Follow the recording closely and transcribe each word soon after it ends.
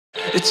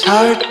It's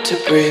hard to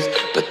breathe,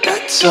 but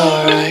that's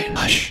alright.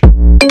 Hush.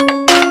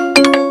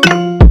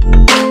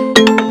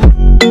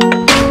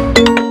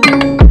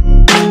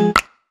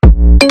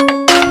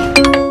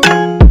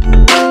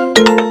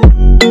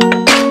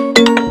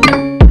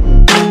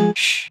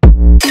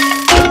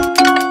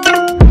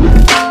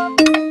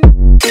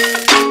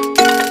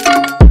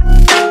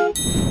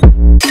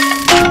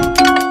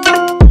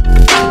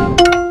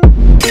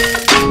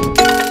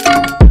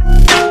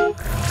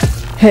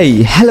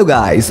 Hello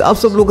guys, आप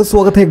सब लोगों का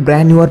स्वागत है एक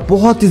ब्रांड न्यू और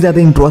बहुत ही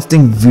ज्यादा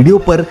इंटरेस्टिंग वीडियो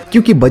पर।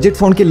 क्योंकि बजट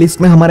फोन के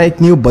लिस्ट में हमारा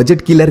एक new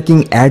budget killer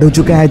king add हो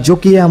चुका है, जो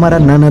कि है हमारा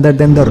none other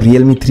than the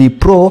Realme 3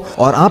 Pro।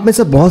 और आप में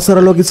से बहुत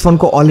सारे लोग इस फोन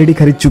को ऑलरेडी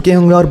खरीद चुके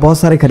होंगे और बहुत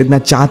सारे खरीदना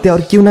चाहते हैं।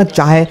 और क्यों ना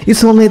चाहे,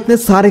 इस फोन में इतने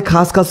सारे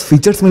खास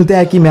फीचर्स मिलते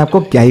हैं कि मैं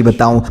आपको क्या ही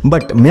बताऊं।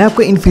 बट मैं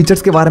आपको इन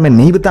फीचर्स के बारे में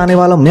नहीं बताने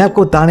वाला हूं, मैं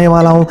आपको बताने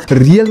वाला हूं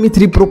Realme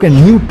 3 Pro के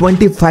new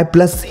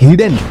 25+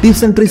 hidden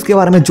tips and tricks के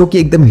बारे में, जो कि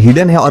एकदम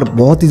हिडन है और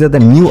बहुत ही ज्यादा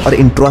न्यू और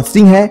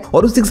इंटरेस्टिंग है।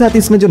 और उसी के साथ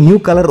इसमें जो new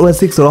colour OS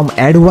 6 ROM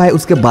add हुआ है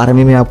उसके बारे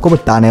में मैं आपको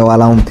बताने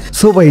वाला हूं।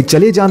 सो वही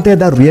चलिए जानते हैं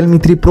द Realme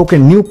 3 Pro के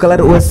न्यू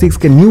कलर OS 6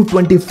 के new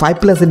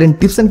 25+ hidden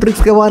tips and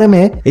tricks के बारे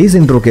में इस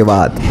इंट्रो के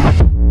बाद।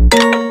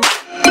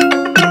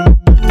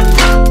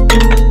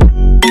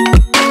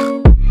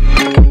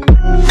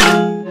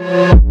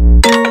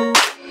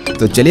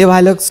 तो चलिए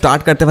भाई लोग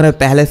स्टार्ट करते हैं।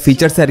 पहले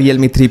फीचर है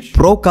Realme 3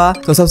 Pro का।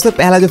 तो सबसे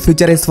पहला जो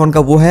फीचर है इस फोन का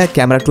वो है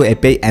कैमरा टू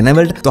API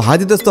एनेबल्ड। तो हाँ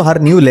जी दोस्तों,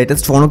 हर न्यू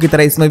लेटेस्ट फोनों की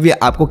तरह इसमें भी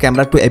आपको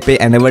कैमरा टू API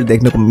एनेबल्ड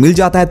देखने को मिल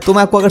जाता है। तो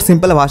मैं आपको अगर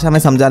सिंपल भाषा में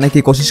समझाने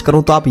की कोशिश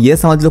करूं तो आप ये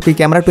समझ लो कि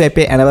कैमरा टू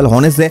API एनेबल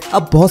होने से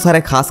आप बहुत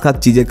सारे खास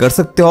चीजें कर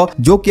सकते हो,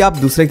 जो कि आप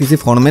दूसरे किसी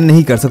फोन में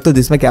नहीं कर सकते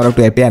जिसमें कैमरा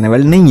टू API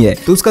एनेबल नहीं है।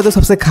 तो उसका जो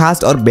सबसे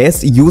खास और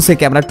बेस्ट यूज है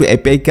कैमरा टू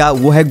API का,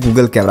 वो है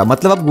गूगल कैमरा।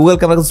 मतलब आप गूगल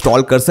कैमरा को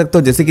इंस्टॉल कर सकते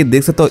हो। जैसे कि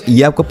देख सकते हो,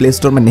 ये आपको प्ले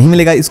स्टोर में नहीं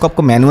मिलेगा, इसको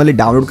आपको मैनुअली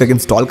डाउनलोड करके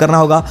इंस्टॉल करना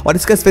होगा। और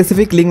इसका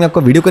स्पेसिफिक लिंक मैं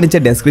आपको वीडियो के नीचे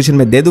डिस्क्रिप्शन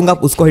में दे दूंगा,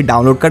 उसको ही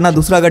डाउनलोड करना।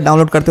 दूसरा अगर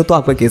डाउनलोड करते हो तो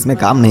आपके केस में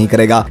काम नहीं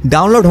करेगा।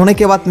 डाउनलोड होने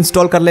के बाद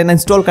इंस्टॉल कर लेना।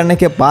 इंस्टॉल करने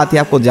के बाद ही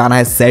आपको जाना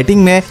है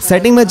सेटिंग में।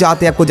 सेटिंग में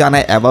जाते आपको जाना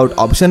है अबाउट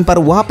ऑप्शन पर।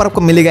 वहां पर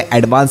आपको मिलेगा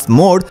एडवांस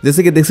मोड।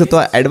 जैसे कि देख सकते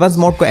हो, एडवांस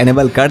मोड को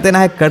एनेबल कर देना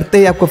है। करते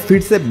ही आपको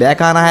फिर से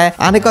बैक आना है।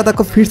 आने के बाद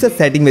आपको फिर से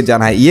सेटिंग में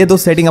जाना है। ये दो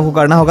सेटिंग आपको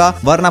करना होगा,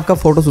 वरना आपका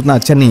फोटोस उतना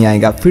अच्छा नहीं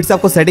आएगा। फिर से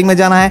आपको सेटिंग में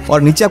जाना है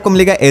और नीचे आपको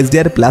मिलेगा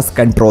HDR+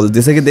 कंट्रोल।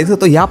 जैसे कि देख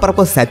सकते हो, यहाँ पर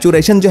आपको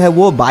सैचुरेशन जो है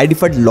वो बाय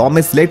डिफॉल्ट लो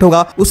में सिलेक्ट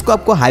होगा, उसको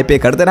आपको हाई पे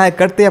कर देना है।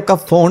 करते आपका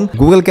फोन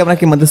गूगल कैमरा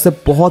की मदद से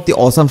बहुत ही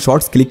ऑसम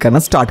शॉट्स क्लिक करना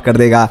स्टार्ट कर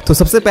देगा। तो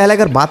सबसे पहले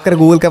अगर बात करें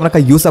गूगल कैमरा का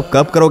यूज आप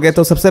कब करोगे,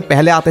 तो सबसे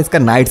पहले आता है इसका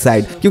नाइट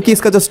साइड। क्योंकि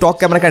इसका जो स्टॉक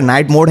कैमरा का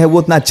नाइट मोड है वो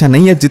उतना अच्छा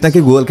नहीं है जितना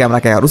कि गूगल कैमरा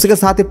का है। और उसी के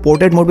साथ ही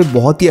पोर्ट्रेट मोड भी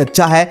बहुत ही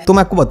अच्छा है। तो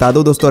मैं आपको बता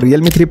दूं दोस्तों,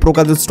 Realme 3 Pro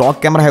का जो स्टॉक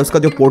कैमरा है उसका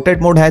जो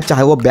पोर्ट्रेट मोड है,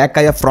 चाहे वो बैक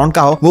का या फ्रंट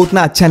का हो, वो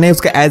उतना अच्छा नहीं है।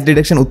 उसका एज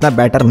डिटेक्शन उतना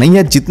बेटर नहीं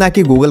है जितना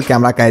कि गूगल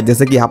कैमरा का है।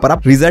 जैसे कि यहाँ पर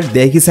आप रिजल्ट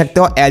देख ही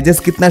सकते हो, एजेस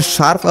कितना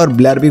शार्प और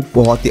ब्लर भी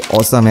बहुत ही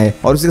ऑसम है।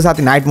 और उसके साथ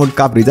ही नाइट मोड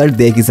का आप रिजल्ट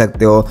देख ही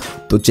सकते हो।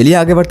 तो चलिए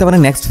आगे बढ़ते हैं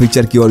नेक्स्ट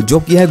फीचर की ओर, जो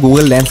कि है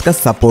गूगल लेंस का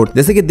सपोर्ट।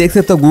 जैसे कि देख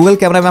सकते हो, गूगल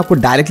कैमरा में आपको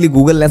डायरेक्टली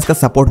गूगल लेंस का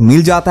सपोर्ट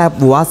मिल जाता है। आप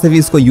वहां से भी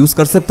इसको यूज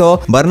कर सकते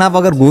हो। वरना आप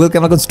अगर गूगल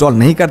कैमरा को इंस्टॉल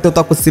नहीं करते हो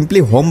तो आपको सिंपली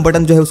होम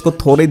बटन जो है उसको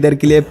थोड़ी देर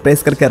के लिए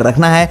प्रेस करके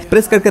रखना है।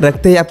 प्रेस करके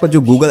रखते ही आपका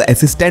जो गूगल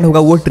असिस्टेंट होगा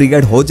वो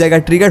ट्रिगर्ड हो जाएगा।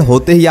 ट्रिगर्ड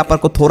होते ही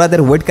आपको थोड़ा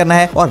देर वेट करना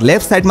है और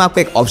लेफ्ट साइड में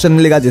आपको एक ऑप्शन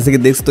मिलेगा। जैसे कि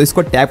देख सकते हो,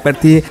 इसको टैप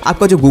करते ही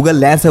आपका जो गूगल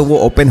लेंस है वो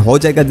ओपन हो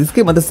जाएगा,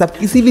 जिसकी मदद से आप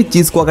किसी भी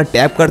चीज को अगर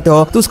टैप करते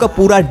हो तो उसका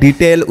पूरा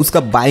डिटेल, उसका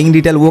बाइंग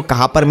डिटेल, वो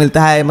कहाँ पर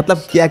मिलता है, मतलब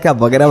क्या क्या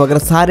वगैरह वगैरह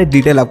सारे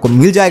डिटेल आपको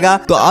मिल जाएगा।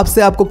 तो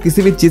आपसे आपको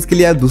किसी भी चीज के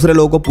लिए दूसरे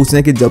लोगों को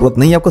पूछने की जरूरत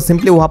नहीं है। आपको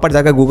सिंपली वहां पर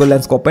जाकर गूगल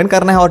लेंस को ओपन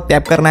करना है और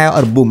टैप करना है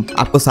और बूम,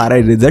 आपको सारा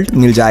रिजल्ट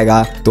मिल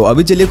जाएगा। तो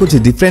अभी चलिए कुछ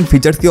डिफरेंट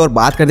फीचर्स की ओर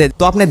बात करते हैं।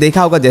 तो आपने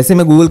देखा होगा, जैसे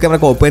मैं गूगल कैमरा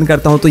को ओपन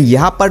करता हूं तो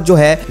यहाँ पर जो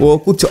है वो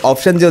कुछ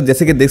ऑप्शन जो,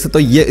 जैसे कि देख सकते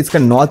हो, ये इसका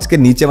नॉच के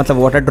नीचे, मतलब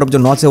वाटर ड्रॉप जो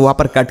नॉच है वहां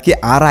पर कट के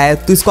आ रहा है।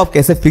 तो इसको आप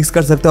कैसे फिक्स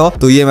कर सकते हो,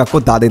 तो ये मैं आपको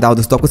बता देता हूं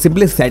दोस्तों। आपको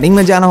सिंपली सेटिंग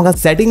में जाना होगा।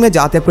 सेटिंग में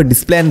जाते आपको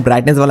डिस्प्ले एंड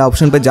ब्राइटनेस वाला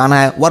ऑप्शन पे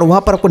जाना है और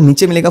वहां पर आपको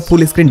नीचे मिलेगा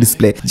फुल स्क्रीन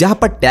डिस्प्ले। जहां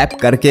पर टैप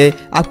करके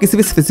आप किसी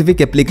भी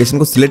स्पेसिफिक एप्लीकेशन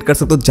को सिलेक्ट कर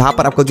सकते हो। जहां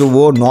पर आपको जो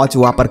वो नॉच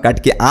वहां पर कट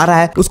के आ रहा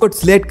है उसको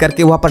सिलेक्ट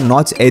करके वहां पर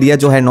नॉच एरिया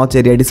जो है, नॉच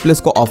एरिया डिस्प्ले,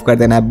 उसको ऑफ कर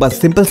देना है। बस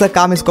सिंपल सा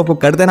काम इसको आपको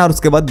कर देना और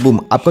उसके बाद बूम,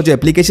 आपको जो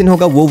एप्लीकेशन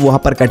होगा वो वहां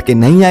पर कट के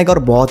नहीं आएगा और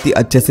बहुत ही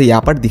अच्छे से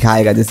यहाँ पर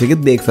दिखाएगा, जैसे कि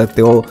देख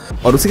सकते हो।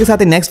 और उसी के साथ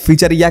ही नेक्स्ट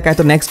फीचर या कहे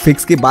तो नेक्स्ट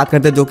फिक्स की बात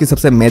करते हैं, जो कि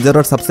सबसे मेजर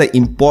और सबसे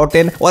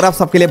इंपॉर्टेंट और आप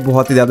सबके लिए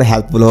बहुत ही ज्यादा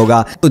हेल्पफुल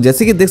होगा। तो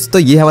जैसे कि देख सकते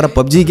हो, ये हमारा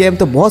PUBG गेम।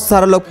 तो बहुत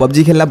सारे लोग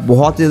PUBG खेलना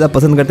बहुत ही ज्यादा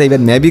पसंद करते हैं,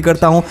 इवन मैं भी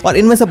करता हूँ। और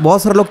इनमें से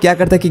बहुत सारे लोग क्या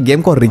करते हैं कि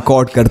गेम को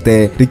रिकॉर्ड करते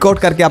हैं। रिकॉर्ड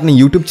करके अपने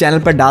YouTube चैनल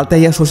पर डालते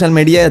हैं या सोशल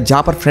मीडिया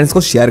जहां पर फ्रेंड्स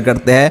को शेयर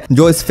करते हैं।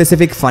 जो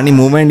स्पेसिफिक फनी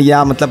मूवमेंट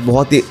या मतलब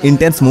बहुत ही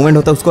इंटेंस मूवमेंट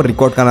होता है उसको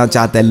रिकॉर्ड करना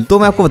चाहते हैं। तो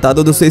मैं आपको बता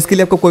दूं दोस्तों, इसके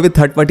लिए आपको कोई भी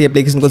थर्ड पार्टी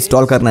एप्लीकेशन को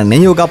इंस्टॉल करना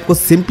नहीं होगा। आपको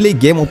सिंपली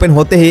गेम ओपन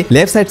होते ही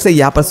लेफ्ट साइड से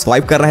यहाँ पर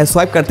स्वाइप कर रहा है।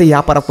 स्वाइप करते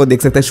यहाँ पर आपको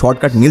देख सकते हैं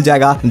शॉर्टकट मिल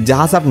जाएगा,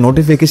 जहां से आप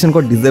नोटिफिकेशन को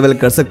डिसेबल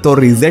कर सकते हो,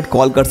 रीसेट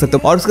कॉल कर सकते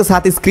हो और उसके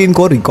साथ ही स्क्रीन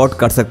को रिकॉर्ड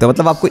कर सकते हो।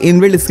 मतलब आपको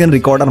इनबिल्ट स्क्रीन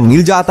रिकॉर्डर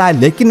मिल जाता है।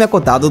 लेकिन मैं आपको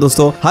बता दूं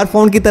दोस्तों, हर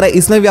फोन की तरह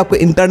इसमें भी आपको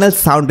इंटरनल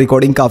साउंड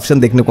रिकॉर्डिंग का ऑप्शन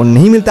देखने को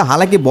नहीं मिलता।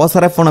 हालांकि बहुत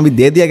सारे फोन अभी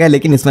दे दिया गया है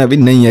लेकिन इसमें अभी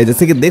नहीं है।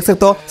 जैसे कि देख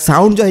सकते हो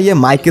साउंड जो है ये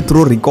माइक के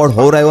थ्रू रिकॉर्ड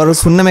हो रहा है और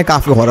सुनने में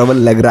काफी हॉरेबल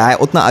लग रहा है,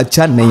 उतना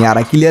अच्छा नहीं आ रहा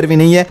है, क्लियर भी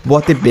नहीं है,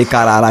 बहुत ही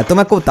बेकार आ रहा है। तो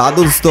मैं आपको बता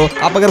दूं दोस्तों,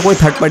 आप अगर कोई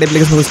थर्ड पार्टी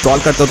एप्लीकेशन को इंस्टॉल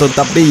करते हो तो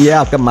तब भी ये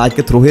आपके माइक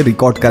के थ्रू ही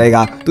रिकॉर्ड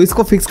करेगा। तो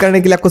इसको फिक्स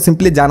करने के लिए आपको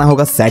सिंपली जाना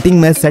होगा सेटिंग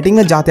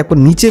में जाते आपको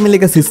नीचे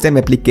मिलेगा सिस्टम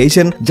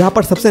एप्लीकेशन, जहां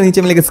पर सबसे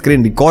नीचे मिलेगा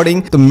स्क्रीन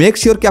रिकॉर्डिंग। तो मेक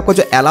श्योर कि आपको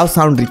जो अलाउ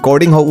साउंड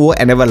रिकॉर्डिंग हो वो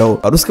एनेबल हो।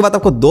 और उसके बाद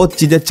आपको दो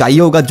चीजें चाहिए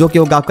होगा, जो कि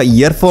होगा आपका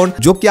ईयरफोन,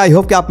 जो कि आई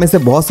होप कि आप में से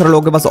बहुत सारे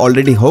लोगों के पास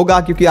ऑलरेडी होगा,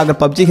 क्योंकि अगर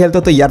पबजी खेलते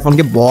हो तो ईयरफोन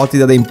के बहुत ही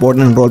ज्यादा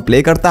इंपॉर्टेंट रोल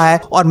प्ले करता है।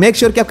 और मेक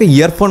श्योर कि आपके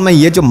ईयरफोन में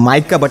ये जो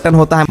माइक का बटन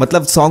होता है,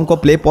 मतलब सॉन्ग को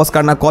प्ले पॉज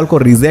करना, कॉल को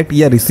रिजेक्ट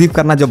या रिसीव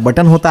करना जो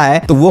बटन होता है,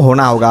 तो वो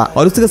होना होगा।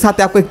 और उसके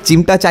साथ आपको एक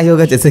चिमटा चाहिए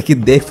होगा, जैसे कि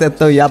देख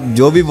सकते हो, या आप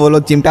जो भी बोलो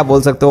चिमटा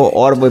बोल सकते हो,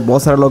 और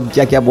बहुत सारे लोग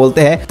क्या क्या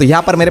बोलते हैं। तो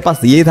यहाँ पर मेरे पास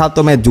ये था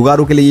तो मैं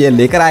जुगाड़ू के लिए ये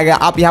लेकर आएगा।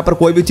 आप यहाँ पर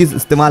कोई भी चीज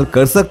इस्तेमाल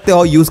कर सकते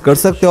हो, यूज कर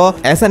सकते हो,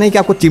 ऐसा नहीं कि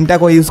आपको चिमटा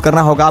को यूज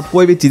करना होगा, आप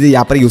कोई भी चीजें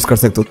यहाँ पर यूज कर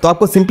सकते हो। तो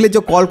आपको सिंपली जो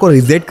कॉल को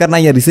रिजेक्ट करना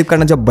या रिसीव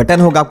करना जो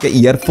बटन होगा आपके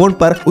ईयरफोन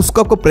पर,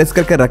 उसको आपको प्रेस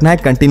करके रखना है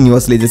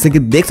कंटिन्यूअसली। जैसे कि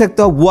देख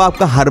सकते हो वो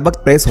आपका हर वक्त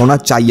प्रेस होना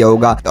चाहिए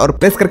होगा, और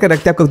प्रेस करके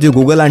रखते आपको जो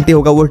गूगल आंटी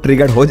होगा वो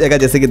ट्रिगर्ड हो जाएगा।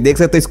 जैसे कि देख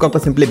सकते हो इसको आपको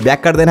सिंपली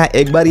बैक कर देना है,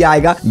 एक बार ये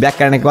आएगा, बैक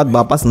करने के बाद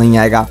वापस नहीं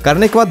आएगा,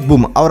 करने के बाद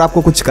बूम। और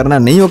आपको कुछ करना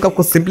नहीं होगा,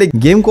 आपको सिंपली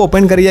गेम को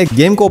ओपन करिए।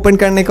 गेम को ओपन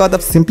करने के बाद आप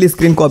सिंपली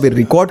स्क्रीन को अभी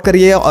रिकॉर्ड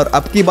करिए, और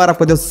अब की बार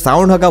आपको जो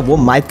साउंड होगा वो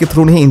माइक के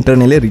थ्रू नहीं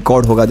इंटरनली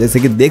रिकॉर्ड होगा। जैसे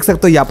कि देख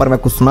सकते हो यहाँ पर मैं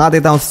कुछ सुना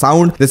देता हूँ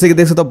साउंड, जैसे कि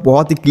देख सकते हो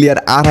बहुत ही क्लियर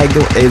आ रहा है,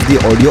 एकदम एचडी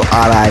ऑडियो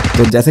आ रहा है।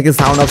 तो जैसे कि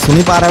साउंड आप सुन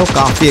ही पा रहे हो,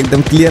 काफी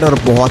एकदम क्लियर और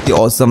बहुत ही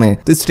ऑसम है।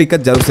 तो इस ट्रिक का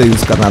जरूर से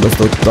यूज करना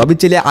दोस्तों। तो अभी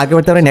चलिए आगे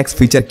बढ़ते हैं नेक्स्ट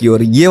फीचर की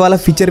ओर। ये वाला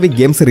फीचर भी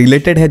गेम से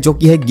रिलेटेड है, जो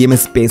कि है गेम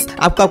स्पेस।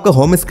 आपको आपका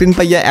होम स्क्रीन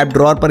पर या ऐप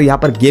ड्रॉअर पर यहाँ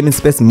पर गेम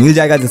स्पेस मिल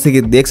जाएगा। जैसे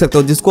कि देख सकते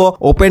हो, जिसको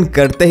ओपन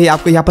करते ही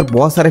आपको यहाँ पर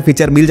बहुत सारे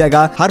फीचर मिल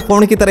जाएगा। हर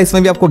फोन की तरह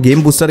इसमें भी आपको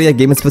गेम बूस्टर या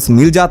गेम स्पेस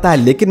मिल जाता है,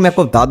 लेकिन मैं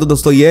आपको बता दूं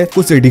दोस्तों ये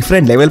कुछ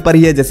डिफरेंट लेवल पर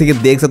ही है। जैसे कि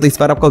देख सकते हो इस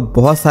पर आपको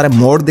बहुत सारे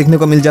मोड देखने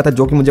को मिल जाता है,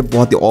 जो कि मुझे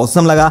बहुत ही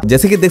ऑसम लगा।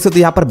 जैसे कि देख सकते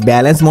हो यहाँ पर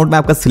बैलेंस मोड में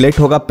आपका सिलेक्ट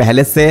होगा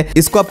पहले से,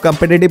 इसको आप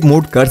कॉम्पिटिटिव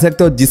मोड कर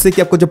सकते हो, जिससे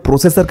कि आपको जो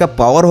प्रोसेसर का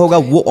पावर होगा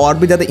वो और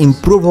भी ज्यादा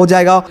इंप्रूव हो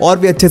जाएगा और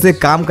भी अच्छे से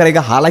काम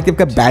करेगा। हालांकि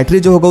आपका बैटरी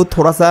जो होगा वो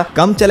थोड़ा सा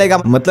कम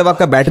चलेगा, मतलब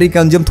आपका बैटरी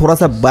कंज्यूम थोड़ा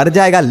सा बढ़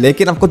जाएगा,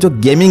 लेकिन आपको जो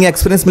गेमिंग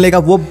एक्सपीरियंस मिलेगा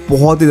वो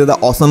बहुत ही ज्यादा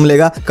ऑसम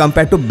मिलेगा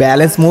कंपेयर टू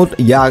बैलेंस मोड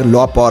या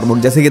लो पावर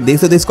मोड। जैसे कि देख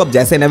सकते हो इसको आप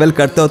जैसे इनेबल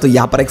करते हो तो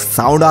यहाँ पर एक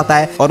साउंड आता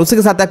है, और उसी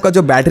के साथ आपका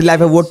जो बैटरी लाइफ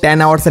है वो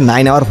 10 आवर से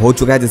 9 आवर हो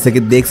चुका है। जैसे कि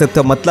देख सकते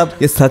हो, मतलब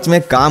ये सच में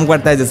काम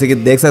करता है, जैसे कि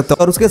देख सकते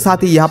हो। और उसके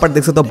साथ ही यहाँ पर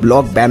देख सकते हो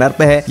ब्लॉक बैनर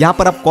पे है, यहाँ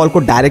पर आप कॉल को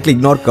डायरेक्टली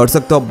इग्नोर कर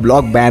सकते हो,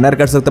 ब्लॉक बैनर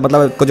कर सकते हो,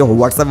 मतलब आपको जो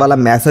व्हाट्सएप वाला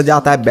मैसेज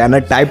आता है बैनर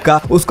टाइप का,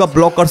 उसको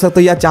ब्लॉक कर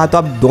सकते हो, या चाहे तो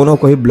आप दोनों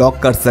को ही ब्लॉक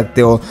कर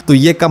सकते हो। तो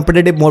ये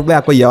कॉम्पिटिटिव मोड में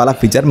आपको ये वाला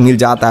फीचर मिल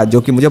जाता है,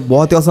 जो कि मुझे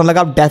बहुत ही ऑसम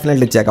लगा। आप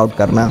डेफिनेटली चेकआउट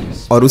करना।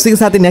 और उसी के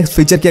साथ ही नेक्स्ट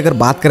फीचर की अगर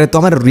बात करें तो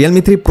हमारे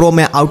Realme 3 Pro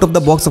में आउट ऑफ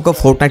द बॉक्स आपको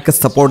फोर्टनाइट का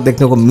सपोर्ट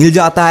देखने को मिल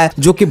जाता है,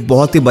 जो कि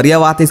बहुत ही बढ़िया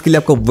बात है। इसके लिए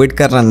आपको वेट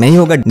करना नहीं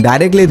होगा,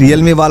 डायरेक्टली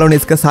Realme वालों ने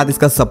इसके साथ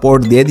इसका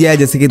सपोर्ट दे दिया है।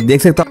 जैसे कि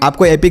देख सकते हो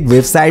आपको एपिक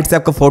वेबसाइट से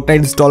आपको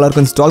फोर्टनाइट इंस्टॉलर को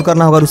इंस्टॉल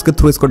करना होगा, उसके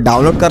थ्रू इसको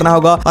डाउनलोड करना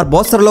होगा। और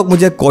बहुत सारे लोग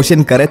मुझे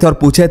क्वेश्चन करे थे और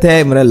पूछे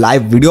थे मेरे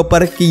लाइव वीडियो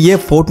पर कि ये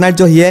फोर्टनाइट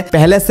जो है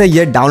पहले से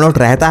ये डाउनलोड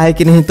रहता है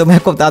कि नहीं। तो मैं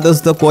आपको बता दूं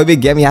दोस्तों, कोई भी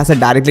गेम यहाँ से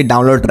डायरेक्टली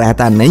डाउनलोड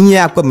रहता नहीं है,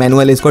 आपको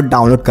मैनुअली इसको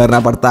डाउनलोड करना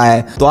पड़ता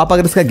है। तो आप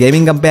अगर इसका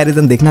गेमिंग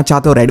कंपैरिजन देखना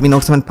चाहते हो Redmi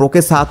Note 7 Pro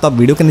के साथ, तो आप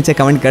वीडियो के नीचे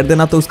कमेंट कर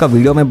देना, तो उसका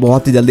वीडियो मैं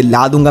बहुत ही जल्दी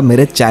ला दूंगा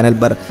मेरे चैनल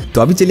पर।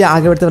 तो अभी चलिए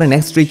आगे बढ़ते हैं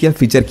नेक्स्ट ट्रिक या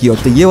फीचर की ओर।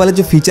 तो ये वाला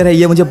जो फीचर है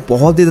ये मुझे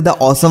बहुत ही ज्यादा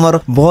ऑसम और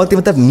बहुत ही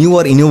मतलब न्यू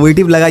और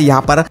इनोवेटिव लगा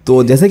यहाँ पर।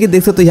 तो जैसे कि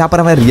देख सकते हो यहाँ पर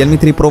हमें Realme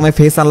 3 Pro में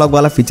फेस अनलॉक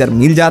वाला फीचर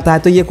मिल जाता है।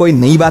 तो ये कोई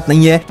नई बात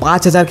नहीं है,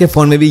 5000 के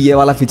फोन में भी ये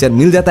वाला फीचर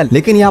मिल जाता है।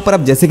 लेकिन यहाँ पर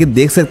आप जैसे कि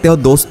देख सकते हो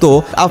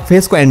दोस्तों, आप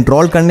फेस को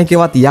एनरोल करने के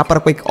बाद यहाँ पर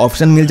आपको एक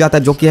ऑप्शन मिल जाता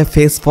है, जो कि है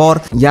फेस फॉर।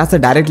 यहाँ से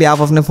डायरेक्टली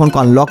आप अपने फोन को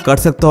अनलॉक कर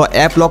सकते हो,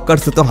 ऐप लॉक कर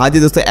सकते हो। हाँ जी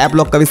दोस्तों, ऐप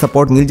लॉक का भी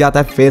सपोर्ट मिल जाता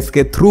है फेस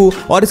के थ्रू।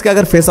 और इसके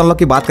अगर फेस अनलॉक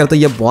की बात करें तो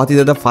ये बहुत ही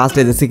ज्यादा फास्ट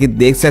है। जैसे कि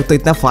देख सकते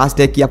हो इतना फास्ट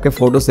है कि आपके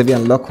फोटो से भी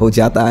अनलॉक हो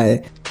जाता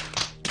है।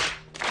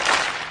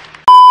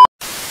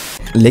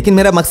 लेकिन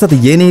मेरा मकसद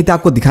ये नहीं था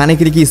आपको दिखाने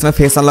के लिए कि इसमें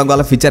फेस अनलॉक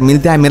वाला फीचर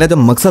मिलता है। मेरा जो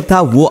मकसद था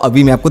वो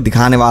अभी मैं आपको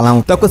दिखाने वाला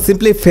हूं। तो आपको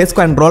सिंपली फेस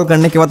को एनरोल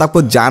करने के बाद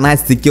आपको जाना है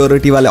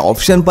सिक्योरिटी वाले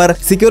ऑप्शन पर।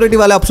 सिक्योरिटी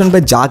वाले ऑप्शन पर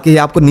जाके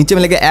आपको नीचे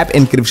मिलेगा ऐप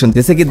इंक्रिप्शन।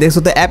 जैसे कि देख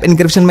सकते हो ऐप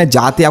इंक्रिप्शन में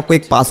जाते आपको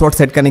एक पासवर्ड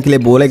सेट करने के लिए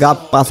बोलेगा,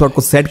 आप पासवर्ड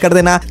को सेट कर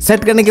देना।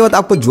 सेट करने के बाद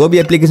आपको जो भी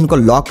एप्लीकेशन को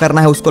लॉक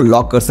करना है उसको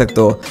लॉक कर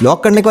सकते हो।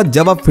 लॉक करने के बाद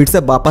जब आप फिर से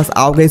वापस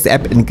आओगे इस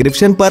ऐप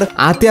इंक्रिप्शन पर,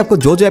 आते आपको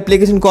जो जो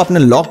एप्लीकेशन को आपने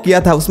लॉक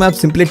किया था उसमें आप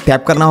सिंपली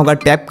टैप करना होगा।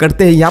 टैप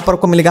करते ही यहाँ पर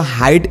आपको मिलेगा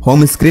हाइड होम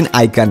स्क्रीन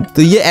आइकन।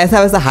 तो ये ऐसा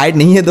वैसा हाइड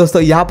नहीं है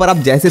दोस्तों, यहाँ पर आप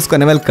जैसे इसको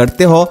एनेबल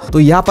करते हो तो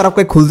यहाँ पर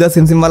आपको एक खुलजा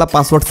सिम वाला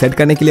पासवर्ड सेट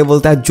करने के लिए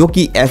बोलता है, जो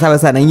कि ऐसा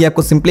वैसा नहीं है।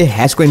 आपको सिंपली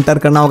हैश को एंटर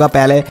करना होगा।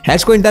 पहले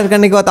हैश को एंटर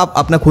करने के बाद आप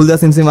अपना खुलजा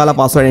सिम वाला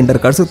पासवर्ड एंटर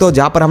कर सकते हो,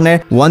 जहां पर हमने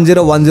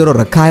 1010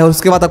 रखा है। और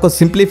उसके बाद आपको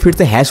सिंपली फिर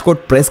से हैश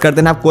कोड प्रेस कर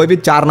देना। आप कोई भी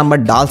 4 नंबर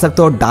डाल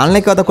सकते हो।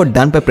 डालने के बाद आपको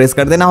डन पे प्रेस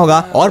कर देना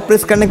होगा। और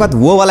प्रेस करने के बाद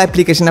वो वाला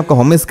एप्लीकेशन आपको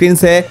होम स्क्रीन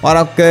से और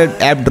आपके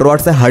ऐप ड्रॉअर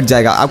से हट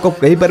जाएगा, आपको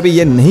कहीं पर भी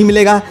ये नहीं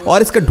मिलेगा।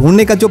 और इसका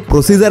ढूंढने का जो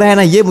प्रोसीजर है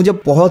ना, ये मुझे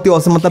बहुत ही ही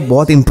औसम, मतलब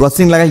बहुत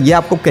इंटरेस्टिंग लगा। ये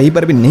आपको कहीं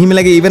पर भी नहीं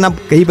मिलेगा, इवन आप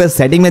कहीं पर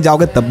सेटिंग में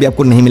जाओगे तब भी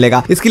आपको नहीं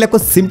मिलेगा। इसके लिए आपको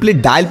सिंपली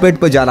डायल पैड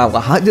पर जाना होगा।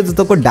 हाँ जी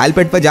दोस्तों, को डायल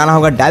पैड पर जाना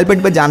होगा। डायल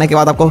पैड पर जाने के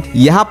बाद आपको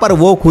यहाँ पर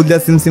वो खुद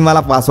सिम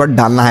वाला पासवर्ड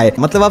डालना है।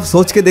 मतलब आप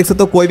सोच के देख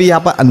सकते हो, कोई भी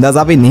यहाँ पर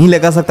अंदाजा भी नहीं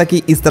लगा सकता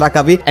कि इस तरह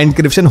का भी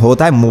एनक्रिप्शन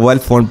होता है मोबाइल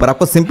फोन पर।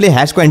 आपको सिंपली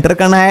हैश को एंटर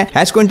करना है।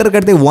 हैश को एंटर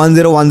करते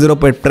 1010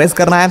 पर प्रेस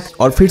करना है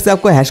और फिर से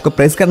आपको हैश को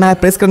प्रेस करना है।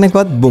 प्रेस करने के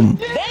बाद बूम।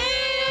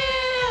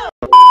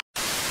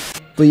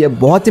 तो ये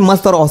बहुत ही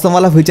मस्त और औसम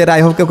वाला फीचर है।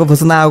 आई होप कि आपको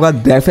पसंद आया होगा।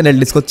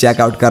 डेफिनेटली इसको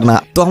चेकआउट करना।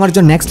 तो हमारा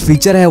जो नेक्स्ट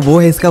फीचर है वो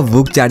है इसका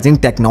वुक चार्जिंग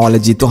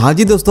टेक्नोलॉजी। तो हाँ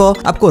जी दोस्तों,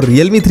 आपको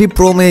Realme 3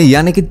 Pro में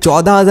यानी कि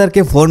 14,000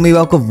 के फोन में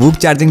आपको वुक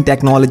चार्जिंग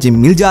टेक्नोलॉजी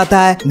मिल जाता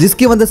है,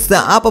 जिसकी मदद से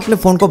आप अपने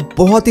फोन को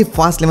बहुत ही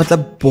फास्टली,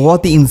 मतलब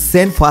बहुत ही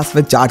इंसेंट फास्ट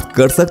में चार्ज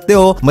कर सकते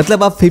हो।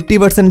 मतलब आप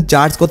 50%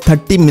 चार्ज को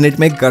 30 मिनट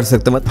में कर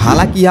सकते हो।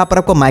 हालांकि यहाँ पर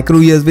आपको माइक्रो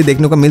USB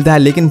देखने को मिलता है,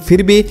 लेकिन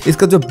फिर भी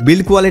इसका जो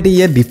बिल्ड क्वालिटी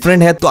ये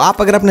डिफरेंट है। तो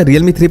आप अगर अपने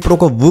Realme 3 Pro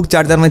को वुक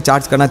चार्जर में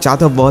चार्ज करना चाहते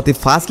हो बहुत ही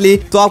फास्टली,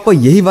 तो आपको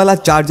यही वाला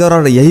चार्जर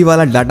और यही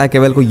वाला डाटा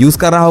केबल को यूज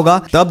करना होगा,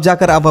 तब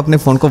जाकर आप अपने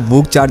फोन को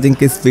वुक चार्जिंग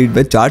की स्पीड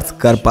में चार्ज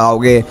कर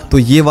पाओगे। तो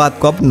ये बात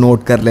को आप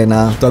नोट कर लेना।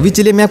 तो अभी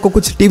चलिए मैं आपको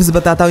कुछ टिप्स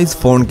बताता हूँ इस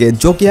फोन के,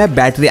 जो कि है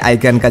बैटरी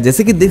आइकन का।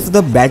 जैसे कि देख सकते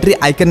हो बैटरी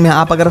आइकन में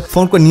आप अगर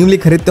फोन को न्यूली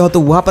खरीदते हो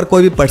तो वहां पर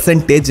कोई भी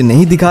परसेंटेज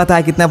नहीं दिखाता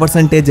है, कितना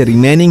परसेंटेज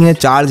रिमेनिंग है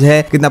चार्ज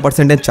है, कितना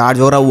परसेंटेज चार्ज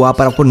हो रहा है, वहां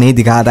पर आपको नहीं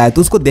दिखाता है।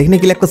 तो उसको देखने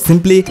के लिए आपको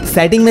सिंपली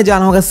सेटिंग में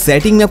जाना होगा।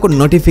 सेटिंग में आपको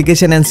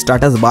नोटिफिकेशन एंड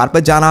स्टेटस बार पर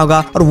जाना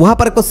होगा और वहां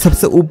पर आपको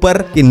सबसे ऊपर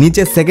के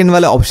नीचे सेकंड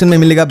वाले ऑप्शन में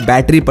मिलेगा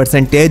बैटरी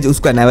परसेंटेज,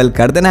 उसको एनेबल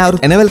कर देना है। और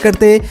एनेबल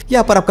करते ही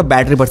यहाँ पर आपका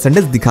बैटरी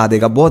परसेंटेज दिखा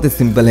देगा। बहुत ही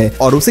सिंपल है।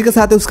 और उसी के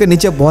साथ उसके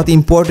नीचे बहुत ही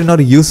इंपॉर्टेंट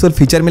और यूजफुल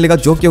फीचर मिलेगा,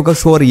 जो कि होगा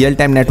show real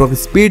time network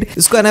speed.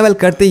 इसको एनेबल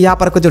करते ही यहाँ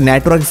पर जो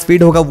नेटवर्क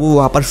स्पीड होगा वो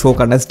वहां पर शो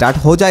करना स्टार्ट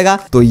हो जाएगा।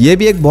 तो ये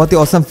भी एक बहुत ही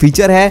ऑसम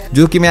फीचर है,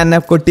 जो कि मैंने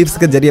आपको टिप्स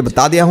के जरिए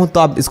बता दिया हूँ। तो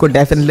आप इसको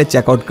डेफिनेटली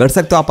चेकआउट कर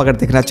सकते हो आप अगर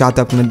देखना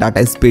चाहते हो अपने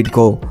डाटा स्पीड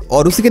को।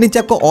 और उसी के नीचे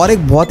आपको और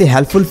एक बहुत ही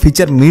हेल्पफुल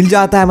फीचर मिल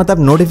जाता है, मतलब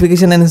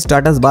नोटिफिकेशन एंड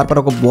स्टेटस बार पर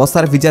आपको बहुत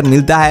सारे फीचर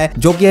मिलता है,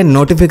 जो कि है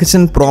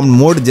नोटिफिकेशन प्रॉम्प्ट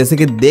मोड। जैसे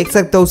कि देख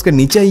सकते हो उसके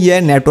नीचे ही है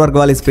नेटवर्क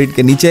वाली स्पीड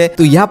के नीचे।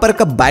 तो यहाँ पर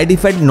का by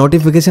default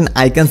notification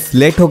icon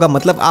select होगा।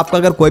 मतलब आपका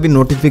अगर कोई भी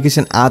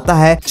नोटिफिकेशन आता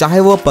है, चाहे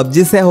वो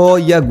PUBG से हो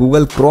या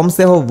गूगल क्रोम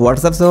से हो,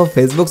 व्हाट्सएप से हो,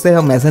 फेसबुक से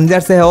हो, मैसेंजर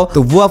से हो,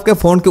 तो वो आपके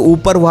फोन के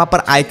ऊपर वहां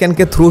पर आइकन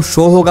के थ्रू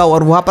शो होगा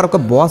और वहां पर आपको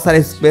बहुत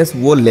सारे स्पेस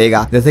वो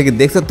लेगा। जैसे कि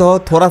देख सकते हो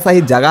थोड़ा सा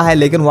ही जगह है,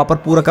 लेकिन वहां पर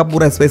पूरा का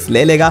पूरा स्पेस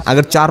ले लेगा।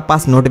 अगर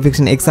 4-5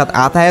 नोटिफिकेशन एक साथ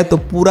आता है तो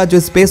पूरा जो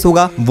स्पेस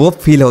होगा वो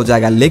फिल हो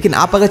जाएगा। लेकिन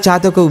आप अगर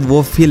चाहते हो कि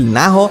वो फिल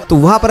ना हो, तो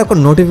वहां पर आपको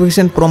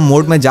नोटिफिकेशन प्रॉम्प्ट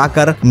मोड में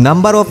जाकर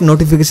नंबर ऑफ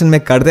नोटिफिकेशन में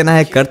कर देना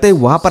है। करते ही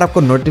वहां पर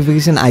आपको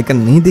नोटिफिकेशन आइकन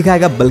नहीं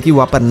दिखाएगा, बल्कि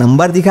वहां पर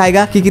नंबर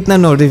दिखाएगा कि कितना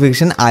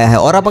नोटिफिकेशन आया है।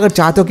 और आप अगर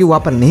चाहते हो कि वहां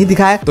पर नहीं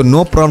दिखाए तो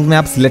नो प्रॉम्प्ट में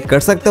आप सिलेक्ट कर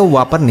सकते हो,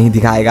 वहां पर नहीं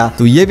दिखाएगा।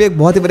 तो ये भी एक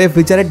बहुत ही बड़ा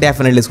फीचर है,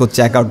 डेफिनेटली इसको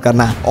चेकआउट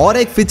करना। और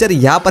एक फीचर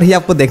यहाँ पर ही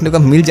आपको देखने को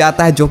मिल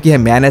जाता है, जो कि है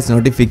मैनेज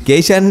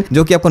नोटिफिकेशन,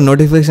 जो कि आपको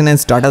नोटिफिकेशन एंड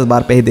स्टेटस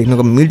बार पे ही देखने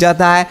को मिल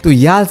जाता है। तो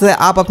यहाँ से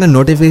आप अपने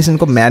नोटिफिकेशन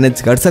को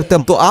मैनेज कर सकते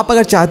हो। तो आप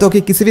अगर चाहते हो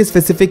कि किसी भी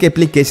स्पेसिफिक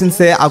एप्लीकेशन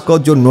से आपको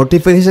जो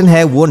नोटिफिकेशन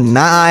है वो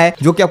ना आए,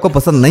 जो कि आपको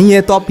पसंद नहीं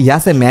है, तो आप यहाँ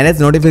से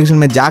मैनेज नोटिफिकेशन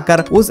में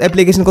जाकर उस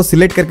एप्लीकेशन को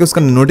सिलेक्ट करके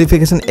उसका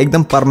नोटिफिकेशन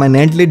एकदम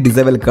परमानेंटली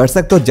डिसेबल कर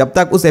सकते हो। जब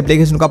तक उस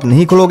एप्लीकेशन को आप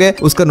नहीं खोलोगे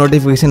उसका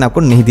नोटिफिकेशन आपको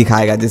नहीं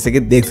दिखाएगा, जैसे कि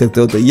देख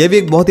सकते हो। तो ये भी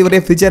एक बहुत ही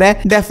बढ़िया फीचर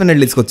है,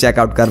 डेफिनेटली इसको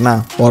चेकआउट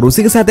करना। और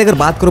उसी के साथ अगर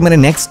बात करूं मेरे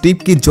नेक्स्ट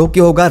टिप की, जो कि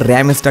होगा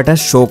रैम स्टेटस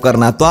शो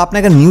करना। तो आपने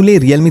अगर न्यूली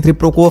Realme 3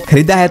 Pro को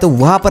खरीदा है, तो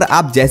वहां पर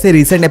आप जैसे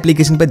रिसेंट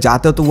एप्लीकेशन पे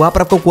जाते हो तो वहां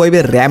पर आपको कोई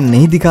भी रैम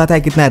नहीं दिखाता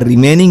है, कितना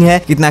रिमेनिंग है,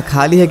 कितना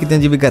खाली है, कितने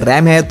जीबी का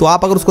रैम है। तो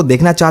आप अगर उसको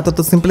देखना चाहते हो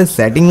तो सिंपली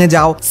सेटिंग में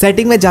जाओ।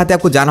 सेटिंग में जाते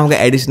आपको जाना होगा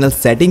एडिशनल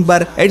सेटिंग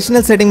पर।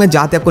 एडिशनल सेटिंग में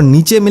जाते आपको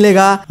नीचे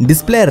मिलेगा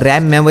display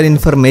RAM memory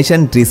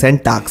information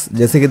recent task.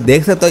 जैसे कि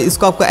देख सकते हो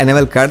इसको आपको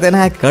एनेबल कर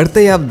देना है।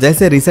 करते ही आप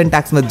जैसे रिसेंट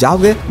टास्क में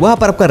जाओगे वहां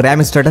पर आपका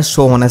रैम स्टेटस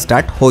शो होना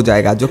स्टार्ट हो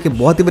जाएगा, जो कि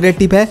बहुत ही बढ़िया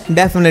टिप है,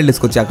 डेफिनेटली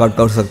इसको चेकआउट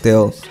कर सकते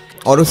हो।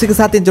 और उसी के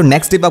साथ जो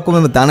नेक्स्ट टिप आपको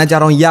मैं बताना चाह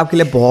रहा हूँ, ये आपके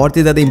लिए बहुत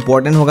ही ज्यादा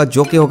इंपॉर्टेंट होगा,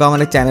 जो कि होगा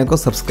हमारे चैनल को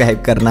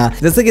सब्सक्राइब करना।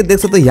 जैसे कि देख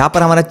सकते हो यहाँ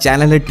पर हमारा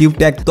चैनल है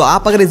TubeTech। तो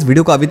आप अगर इस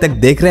वीडियो को अभी तक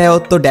देख रहे हो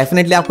तो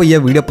डेफिनेटली आपको ये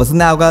वीडियो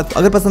पसंद आया होगा। तो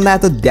अगर पसंद आया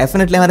तो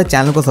डेफिनेटली हमारे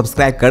चैनल को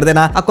सब्सक्राइब कर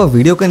देना। आपको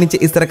वीडियो के नीचे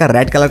इस तरह का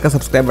रेड कलर का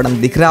सब्सक्राइब बटन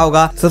दिख रहा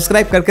होगा।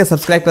 सब्सक्राइब करके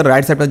सब्सक्राइब कर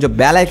राइट साइड में जो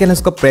बेल आइकन है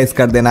उसको प्रेस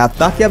कर देना,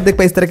 ताकि आप देख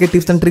पाए इस तरह के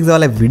टिप्स एंड ट्रिक्स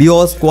वाले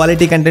वीडियोस,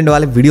 क्वालिटी कंटेंट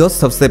वाले वीडियोस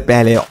सबसे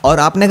पहले। और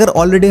आपने अगर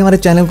ऑलरेडी हमारे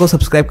चैनल को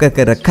सब्सक्राइब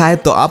करके रखा है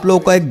तो आप लोगों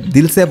को एक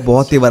दिल से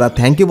बहुत ही बड़ा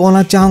थैंक यू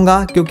बोलना चाहूंगा,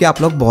 क्योंकि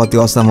आप लोग बहुत ही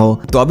औसम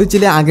हो। तो अभी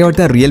चलिए आगे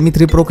बढ़ते हैं Realme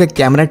 3 Pro के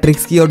कैमरा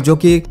ट्रिक्स की, और जो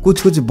कि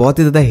कुछ बहुत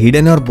ही ज्यादा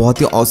हिडन है और बहुत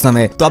ही औसम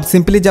है। तो आप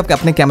सिंपली जब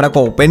अपने कैमरा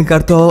को ओपन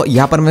करते हो,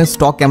 यहाँ पर मैं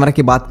स्टॉक कैमरा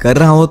की बात कर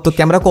रहा हूँ, तो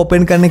कैमरा को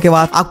ओपन करने के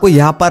बाद आपको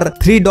यहाँ पर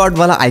 3 डॉट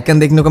वाला आइकन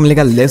देखने को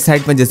मिलेगा लेफ्ट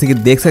साइड में। जैसे कि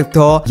देख सकते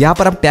हो यहाँ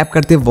पर आप टैप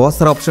करते हैं बहुत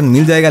सारा ऑप्शन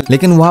मिल जाएगा,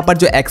 लेकिन वहाँ पर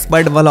जो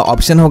एक्सपर्ट वाला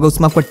ऑप्शन होगा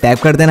उसमें आपको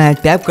टैप कर देना है।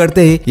 टैप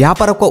करते ही यहाँ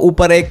पर आपको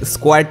ऊपर एक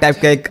स्क्वायर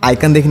टाइप का एक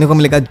आइकन देखने को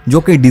मिलेगा,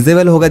 जो कि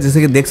डिसेबल होगा।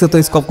 जैसे कि देख सकते हो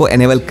इसको आपको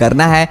एनेबल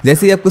करना है।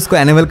 जैसे ही आप उसको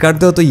एनेबल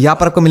करते हो तो यहाँ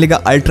पर आपको मिलेगा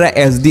अल्ट्रा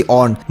HD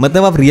ऑन,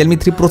 मतलब आप Realme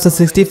 3 Pro से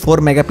 64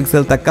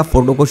 मेगापिक्सल तक का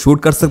फोटो को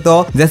शूट कर सकते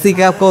हो। जैसे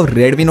कि आपको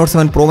Redmi Note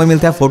 7 Pro में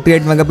मिलता है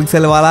 48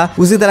 मेगापिक्सल वाला,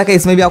 उसी तरह का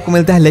इसमें भी आपको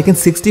मिलता है, लेकिन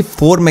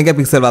 64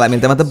 मेगापिक्सल वाला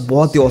मिलता है, मतलब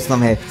बहुत ही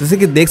औसम है। जैसे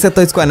कि देख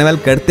सकते हो इसको एनेबल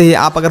करते ही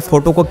आप अगर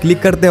फोटो को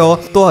क्लिक करते हो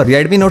तो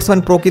Redmi Note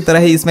 7 Pro की तरह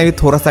ही इसमें भी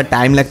थोड़ा सा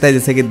टाइम लगता है।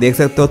 जैसे कि देख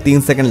सकते हो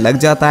 3 सेकंड लग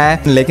जाता है,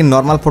 लेकिन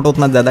नॉर्मल फोटो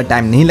उतना ज्यादा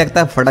टाइम नहीं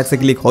लगता, फटक से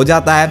क्लिक हो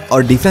जाता है।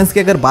 और डिफरेंस की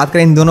अगर बात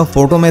करें इन दोनों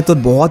फोटो में तो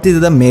बहुत ही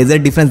ज्यादा मेजर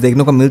डिफरेंस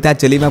देखने को मिलता है।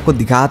 चलिए मैं आपको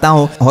दिखाता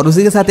हूँ। और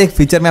उसी के साथ एक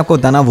फीचर मैं आपको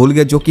बताना भूल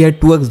गया, जो कि है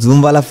 2x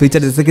जूम वाला फीचर।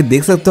 जैसे कि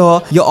देख सकते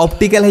हो ये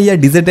ऑप्टिकल है या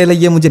डिजिटल है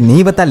ये मुझे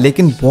नहीं पता,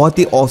 लेकिन बहुत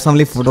ही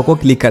ऑसमली फोटो को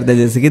क्लिक करते हैं।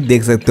 जैसे कि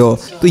देख सकते हो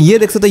तो ये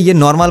देख सकते हो ये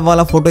नॉर्मल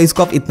वाला फोटो,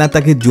 इसको आप इतना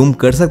तक ही जूम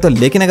कर सकते हो।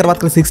 लेकिन अगर बात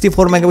करें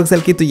 64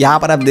 मेगापिक्सल की तो यहाँ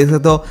पर आप देख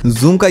सकते हो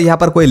जूम का यहाँ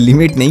पर कोई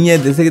लिमिट नहीं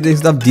है। जैसे कि देख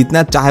सकते हो आप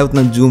जितना चाहे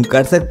उतना जूम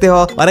कर सकते हो।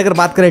 और अगर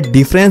बात करें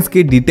डिफरेंस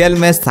की डिटेल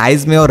में,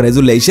 साइज में और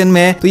रेजोल्यूशन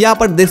में, तो यहाँ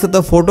पर देख सकते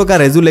हो फोटो का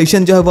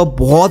रेजोल्यूशन जो है वो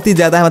बहुत ही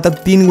ज्यादा है, मतलब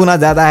 3 गुना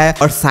ज्यादा है।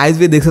 और साइज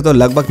भी देख सकते हो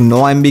लगभग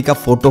 9 MB का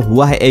फोटो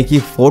हुआ है एक ही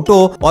फोटो।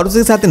 और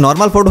उसके साथ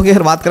नॉर्मल फोटो की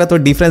अगर बात करें तो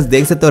डिफरेंस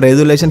देख सकते हो,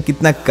 रेजोल्यूशन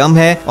कितना कम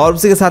है और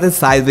उसके साथ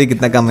साइज भी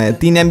कितना कम है।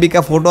 3 MB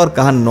का फोटो और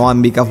कहा 9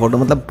 MB का फोटो,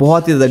 मतलब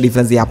बहुत ही ज्यादा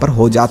डिफरेंस यहाँ पर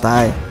हो जाता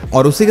है।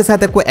 और उसी के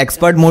साथ आपको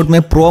एक्सपर्ट मोड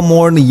में, प्रो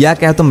मोड या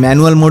क्या तो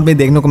मैनुअल मोड में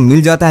देखने को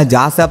मिल जाता है,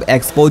 जहां से आप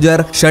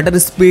एक्सपोजर, शटर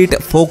स्पीड,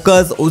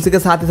 फोकस, उसी के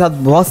साथ ही साथ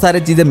बहुत सारी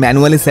चीजें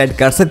मैनुअली सेट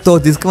कर सकते हो।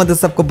 जिसकी वजह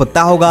से आपको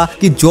पता होगा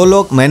कि जो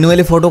लोग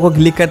मैनुअली फोटो को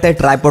क्लिक करते हैं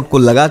ट्राइपॉड को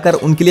लगाकर,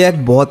 उनके लिए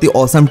एक बहुत ही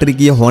ऑसम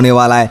ट्रिक ये होने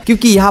वाला है,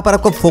 क्योंकि यहाँ पर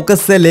आपको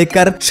फोकस से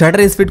लेकर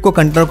शटर स्पीड को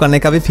कंट्रोल करने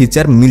का भी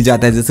फीचर मिल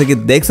जाता है, जैसे कि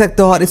देख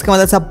सकते हो। और इसकी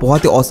मदद से आप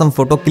बहुत ही ऑसम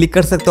फोटो क्लिक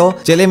कर सकते हो।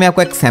 चलिए मैं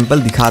आपको एक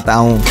सैंपल दिखाता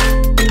हूँ।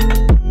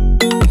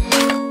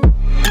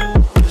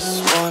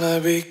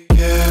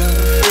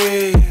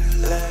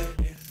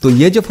 तो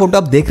ये जो फोटो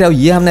आप देख रहे हो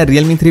ये हमने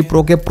Realme 3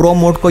 Pro के प्रो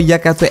मोड को या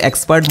कहते हैं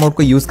एक्सपर्ट मोड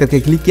को यूज करके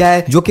क्लिक किया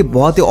है, जो कि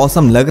बहुत ही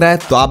ऑसम लग रहा है।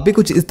 तो आप भी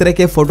कुछ इस तरह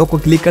के फोटो को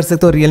क्लिक कर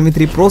सकते हो Realme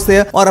 3 Pro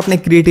से और अपने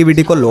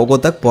क्रिएटिविटी को लोगों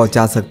तक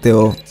पहुंचा सकते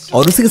हो।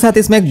 और उसी के साथ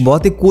इसमें एक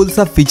बहुत ही कूल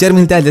सा फीचर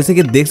मिलता है, जैसे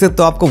कि देख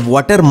सकते हो आपको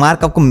वाटर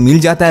मार्क आपको मिल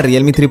जाता है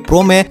Realme 3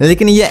 Pro में,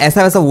 लेकिन ये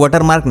ऐसा वैसा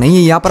वाटर मार्क नहीं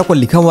है। यहाँ पर आपको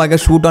लिखा हुआ है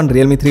shoot on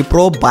Realme 3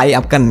 Pro bye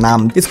आपका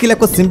नाम। इसके लिए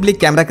आपको सिंपली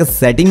कैमरा के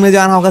सेटिंग में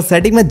जाना होगा।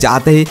 सेटिंग में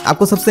जाते ही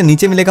आपको सबसे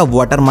नीचे मिलेगा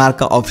वाटर मार्क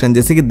का ऑप्शन।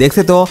 जैसे कि देख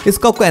सकते हो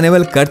इसको आपको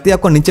एनेबल करते ही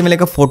आपको नीचे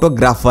मिलेगा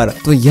फोटोग्राफर।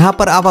 तो यहाँ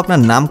पर आप अपना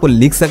नाम को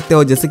लिख सकते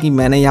हो, जैसे कि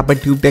मैंने यहाँ पर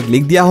TubeTech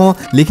लिख दिया हूँ।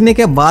 लिखने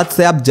के बाद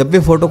से आप जब भी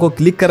फोटो को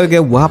क्लिक करोगे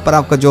वहां पर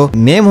आपका जो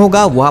नेम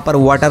होगा वहां पर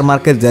वाटर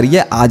मार्क के जरिए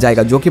आ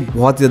जाएगा, जो कि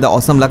बहुत ज्यादा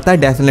ऑसम लगता है।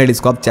 डेफिनेटली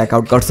इसको आप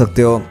चेकआउट कर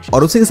सकते हो।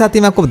 और उसी के साथ ही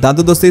मैं आपको बता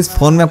दूं दोस्तों, इस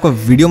फोन में आपको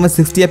वीडियो में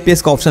 60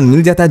 FPS का ऑप्शन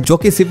मिल जाता है, जो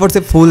कि सिर्फ और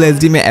सिर्फ फुल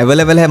HD में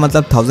अवेलेबल है,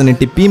 मतलब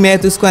 1080p में।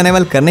 तो इसको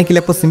एनेबल करने के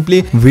लिए आपको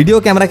सिंपली वीडियो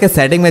कैमरा के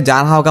सेटिंग में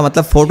जाना होगा,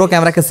 मतलब फोटो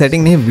कैमरा के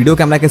सेटिंग नहीं, वीडियो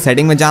कैमरा के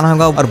सेटिंग में जाना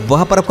होगा। और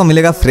वहां पर आपको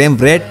मिलेगा फ्रेम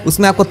रेट,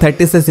 उसमें आपको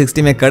 30 से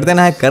 60 में कर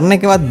देना है। करने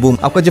के बाद बूम,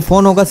 आपका जो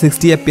फोन होगा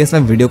 60 FPS में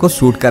वीडियो को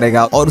शूट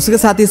करेगा। और उसके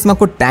साथ ही इसमें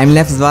आपको टाइम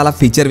लैप्स वाला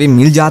फीचर भी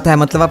मिल जाता है,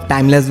 मतलब आप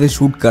टाइम लैप्स भी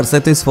शूट कर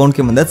सकते हो इस फोन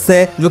की मदद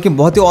से, जो कि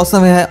बहुत ही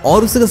ऑसम है।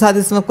 और उसके साथ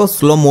इसमें आपको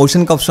स्लो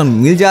मोशन का ऑप्शन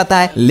मिल जाता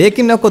है,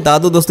 लेकिन मैं आपको बता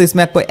दूं दोस्तों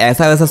इसमें आपको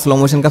ऐसा वैसा स्लो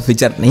मोशन का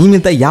फीचर नहीं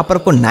मिलता। यहाँ पर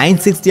आपको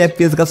 960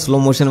 FPS का स्लो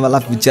मोशन वाला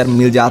फीचर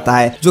मिल जाता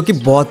है, जो कि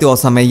बहुत ही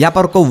ऑसम है। यहाँ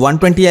पर आपको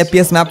 120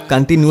 FPS में आप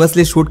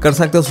कंटिन्यूअसली शूट कर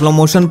सकते हो स्लो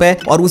मोशन पे।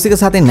 और उसी के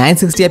साथ ही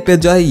 960 FPS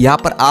जो है यहाँ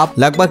पर आप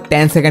लगभग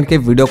 10 सेकंड के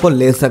वीडियो को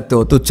ले सकते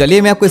हो। तो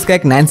चलिए मैं आपको इसका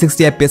एक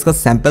 960 FPS का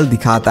सैंपल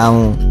दिखाता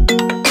हूँ।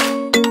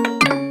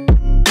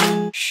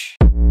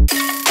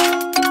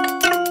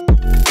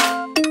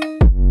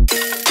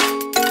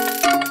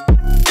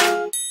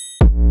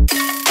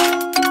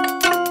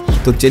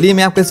 तो चलिए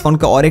मैं आपको इस फोन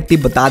का और एक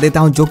टिप बता देता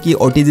हूं, जो कि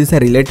OTG से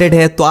रिलेटेड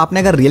है। तो आपने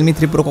अगर Realme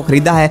 3 Pro को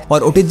खरीदा है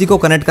और OTG को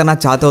कनेक्ट करना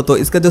चाहते हो तो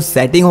इसका जो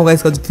सेटिंग होगा,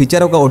 इसका जो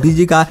फीचर होगा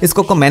OTG का,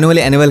 इसको आपको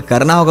मैनुअली एनेबल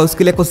करना होगा।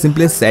 उसके लिए आपको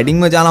सिंपली सेटिंग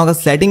में जाना होगा।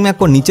 सेटिंग में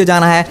आपको नीचे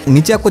जाना है,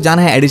 नीचे आपको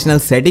जाना है एडिशनल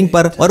सेटिंग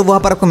पर, और वहां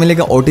पर आपको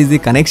मिलेगा OTG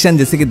कनेक्शन।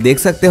 जैसे कि देख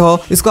सकते हो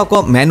इसको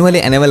आपको मैनुअली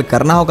एनेबल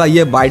करना होगा।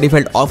 ये बाय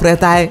डिफॉल्ट ऑफ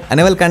रहता है।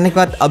 एनेबल करने के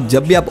बाद अब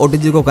जब भी आप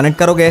OTG को कनेक्ट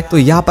करोगे तो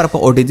यहाँ पर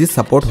आपको OTG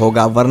सपोर्ट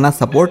होगा, वरना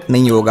सपोर्ट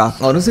नहीं होगा।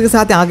 और उसी के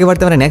साथ आगे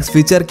बढ़ते हैं नेक्स्ट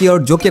फीचर की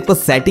ओर, जो कि आपको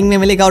सेटिंग में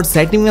मिलेगा। और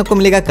सेटिंग में आपको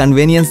मिलेगा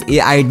कन्वीनियंस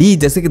AID।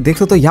 जैसे कि देख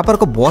सकते हो यहाँ पर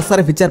आपको बहुत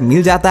सारे फीचर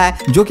मिल जाता है,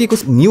 जो कि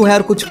कुछ न्यू है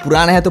और कुछ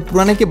पुराना है। तो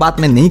पुराने की बात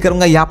मैं नहीं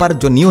करूंगा, यहाँ पर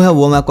जो न्यू है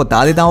वो मैं आपको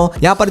बता देता हूँ।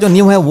 यहाँ पर जो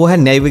न्यू है वो है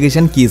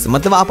नेविगेशन कीज,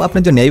 मतलब आप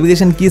अपने जो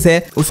नेविगेशन कीज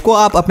है उसको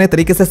आप अपने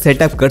तरीके से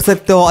सेटअप कर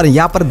सकते हो। और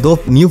यहाँ पर 2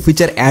 न्यू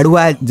फीचर ऐड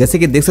हुआ है, जैसे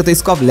कि देख सकते हो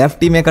इसको आप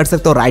लेफ्ट में कर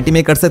सकते हो, राइट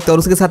में कर सकते हो। और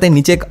उसके साथ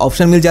नीचे एक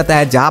ऑप्शन मिल जाता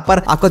है जहाँ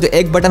पर आपका जो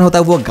एक बटन होता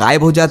है वो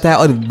गायब हो जाता है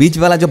और बीच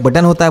वाला जो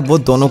बटन होता है वो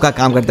दोनों का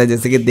काम करता है,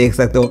 जैसे कि देख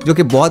सकते हो, जो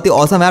कि बहुत ही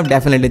ऑसम है। आप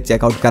डेफिनेटली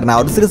चेकआउट करना।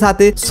 और उसके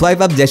साथ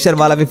स्वाइप अप जेस्चर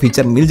वाला भी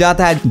फीचर मिल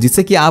जाता है,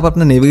 जिससे कि आप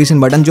अपना नेविगेशन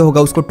बटन जो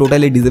होगा उसको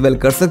टोटली डिसेबल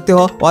कर सकते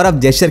हो और आप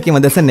जेस्चर की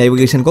मदद से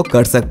नेविगेशन को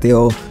कर सकते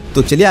हो।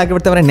 तो चलिए आगे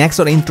बढ़ते हैं नेक्स्ट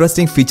और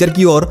इंटरेस्टिंग फीचर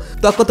की ओर।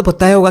 तो आपको तो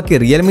पता ही होगा कि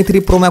Realme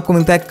 3 Pro में आपको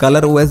मिलता है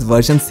कलर OS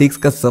वर्जन 6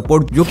 का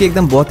सपोर्ट, जो कि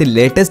एकदम बहुत ही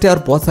लेटेस्ट है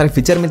और बहुत सारे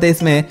फीचर मिलते हैं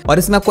इसमें। और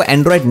इसमें आपको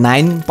Android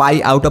 9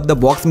 Pie out of the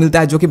box मिलता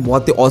है, जो कि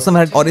बहुत ही ऑसम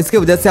है। और इसके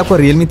वजह से आपको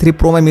Realme 3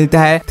 Pro में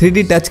मिलता है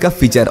 3D टच का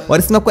फीचर। और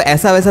इसमें आपको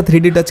ऐसा वैसा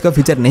 3D टच का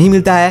फीचर नहीं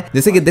मिलता है,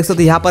 जैसे कि देख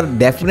सकते हो यहाँ पर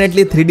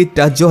डेफिनेटली 3D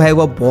टच जो है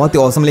वो बहुत ही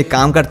ऑसमली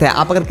काम करता है।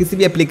 आप अगर किसी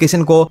भी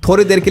एप्लीकेशन को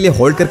थोड़ी देर के लिए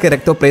होल्ड करके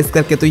रखते हो प्रेस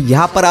करके, तो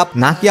यहाँ पर आप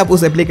ना कि आप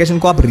उस एप्लीकेशन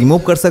को आप रिमूव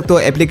कर सकते हो,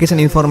 एप्लीकेशन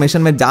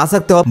इन्फॉर्मेशन में जा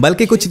सकते हो,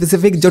 बल्कि कुछ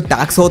स्पेसिफिक जो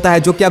टास्क होता है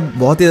जो कि आप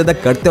बहुत ही ज्यादा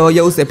करते हो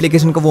या उस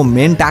एप्लीकेशन का वो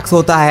मेन टास्क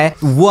होता है,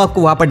 वो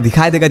आपको वहां पर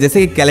दिखाई देगा।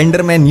 जैसे कि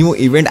कैलेंडर में न्यू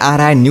इवेंट आ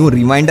रहा है, न्यू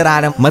रिमाइंडर आ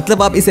रहा है,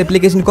 मतलब आप इस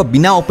एप्लीकेशन को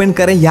बिना ओपन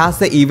करें यहाँ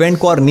से इवेंट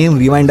को और न्यू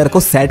रिमाइंडर को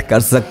सेट कर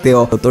सकते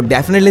हो। तो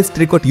डेफिनेटली इस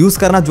ट्रिक को यूज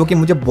करना, जो कि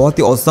मुझे बहुत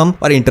ही ऑसम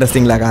और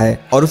इंटरेस्टिंग लगा है।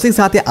 और उसी के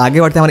साथ ही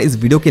आगे बढ़ते हैं हमारे इस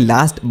वीडियो की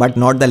last but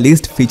not the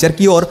least feature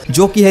की ओर,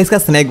 जो कि है इसका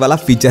स्नैक वाला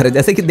फीचर है।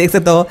 जैसे कि देख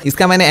सकते हो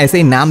इसका मैंने ऐसे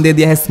ही नाम दे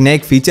दिया है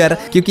स्नैक फीचर,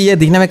 क्योंकि ये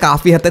दिखने में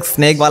काफी हद तक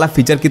स्नैक वाला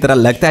फीचर की तरह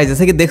लगता है।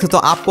 जैसे कि देख सकते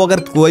हो आपको अगर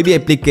कोई भी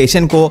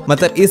एप्लीकेशन को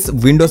मतलब इस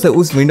विंडो से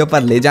उस विंडो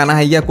पर ले जाना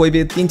है या कोई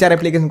भी 3-4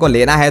 एप्लीकेशन को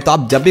लेना है, तो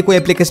आप जब भी कोई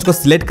एप्लीकेशन को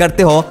सिलेक्ट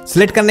करते हो,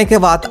 सिलेक्ट करने के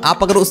बाद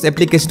आप अगर उस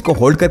एप्लीकेशन को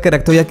होल्ड करके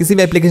रखते हो या किसी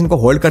भी एप्लीकेशन को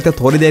होल्ड करते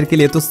हो थोड़ी देर के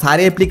लिए, तो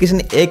सारे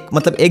एप्लीकेशन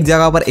एक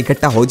जगह पर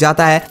इकट्ठा हो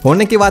जाता है।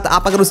 होने के बाद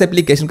आप अगर उस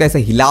एप्लीकेशन को ऐसे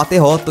हिलाते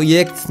हो, तो ये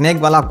एक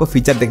स्नैक वाला आपको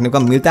फीचर देखने को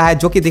मिलता है,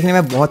 जो कि देखने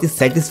में बहुत ही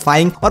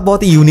सेटिस्फाइंग और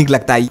बहुत ही यूनिक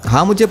लगता है।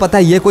 हाँ, मुझे पता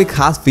है ये कोई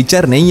खास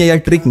फीचर नहीं है या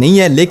ट्रिक नहीं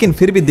है, लेकिन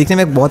फिर भी दिखने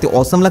में बहुत ही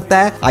ऑसम लगता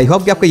है। आई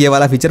होप कि आपको ये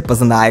वाला फीचर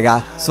पसंद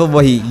आएगा। सो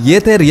वही ये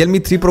थे Realme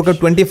 3 Pro के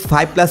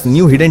 25+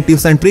 new hidden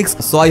tips and tricks.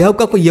 So I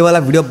hope आपको ये वाला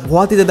वीडियो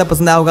बहुत ही ज्यादा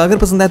पसंद आया होगा। अगर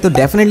पसंद आए तो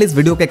डेफिनेटली इस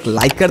वीडियो को एक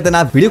लाइक कर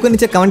देना, वीडियो के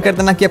नीचे कमेंट कर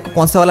देना कि आपको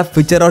कौन सा वाला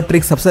फीचर और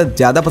ट्रिक सबसे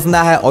ज्यादा पसंद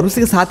आया है। और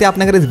उसी के साथ ही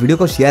आपने अगर इस वीडियो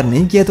को शेयर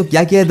नहीं किया तो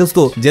क्या किया है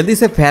दोस्तों, जल्दी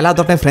से फैला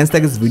दो अपने फ्रेंड्स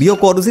तक इस वीडियो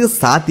को। और उसी के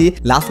साथ ही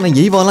लास्ट में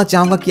यही बोलना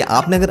चाहूंगा कि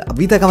आपने अगर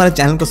अभी तक हमारे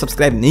चैनल को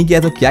सब्सक्राइब नहीं किया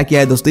तो क्या किया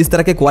है दोस्तों। इस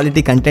तरह के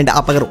क्वालिटी कंटेंट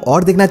आप अगर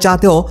और देखना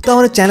चाहते हो तो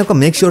हमारे चैनल को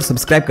मेक श्योर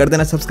सब्सक्राइब कर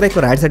देना। सब्सक्राइब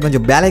कर राइट साइड में जो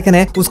बेल आइकन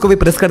है उसको भी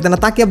प्रेस कर देना,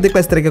 ताकि आप देख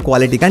पाए इस तरह के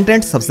क्वालिटी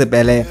कंटेंट सबसे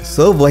पहले।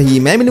 सो वही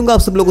मैं मिलूंगा आप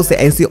सब लोगों से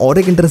ऐसी और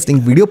एक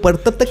इंटरेस्टिंग वीडियो पर।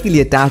 तब तक के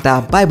लिए tata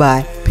bye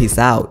bye, peace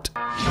out.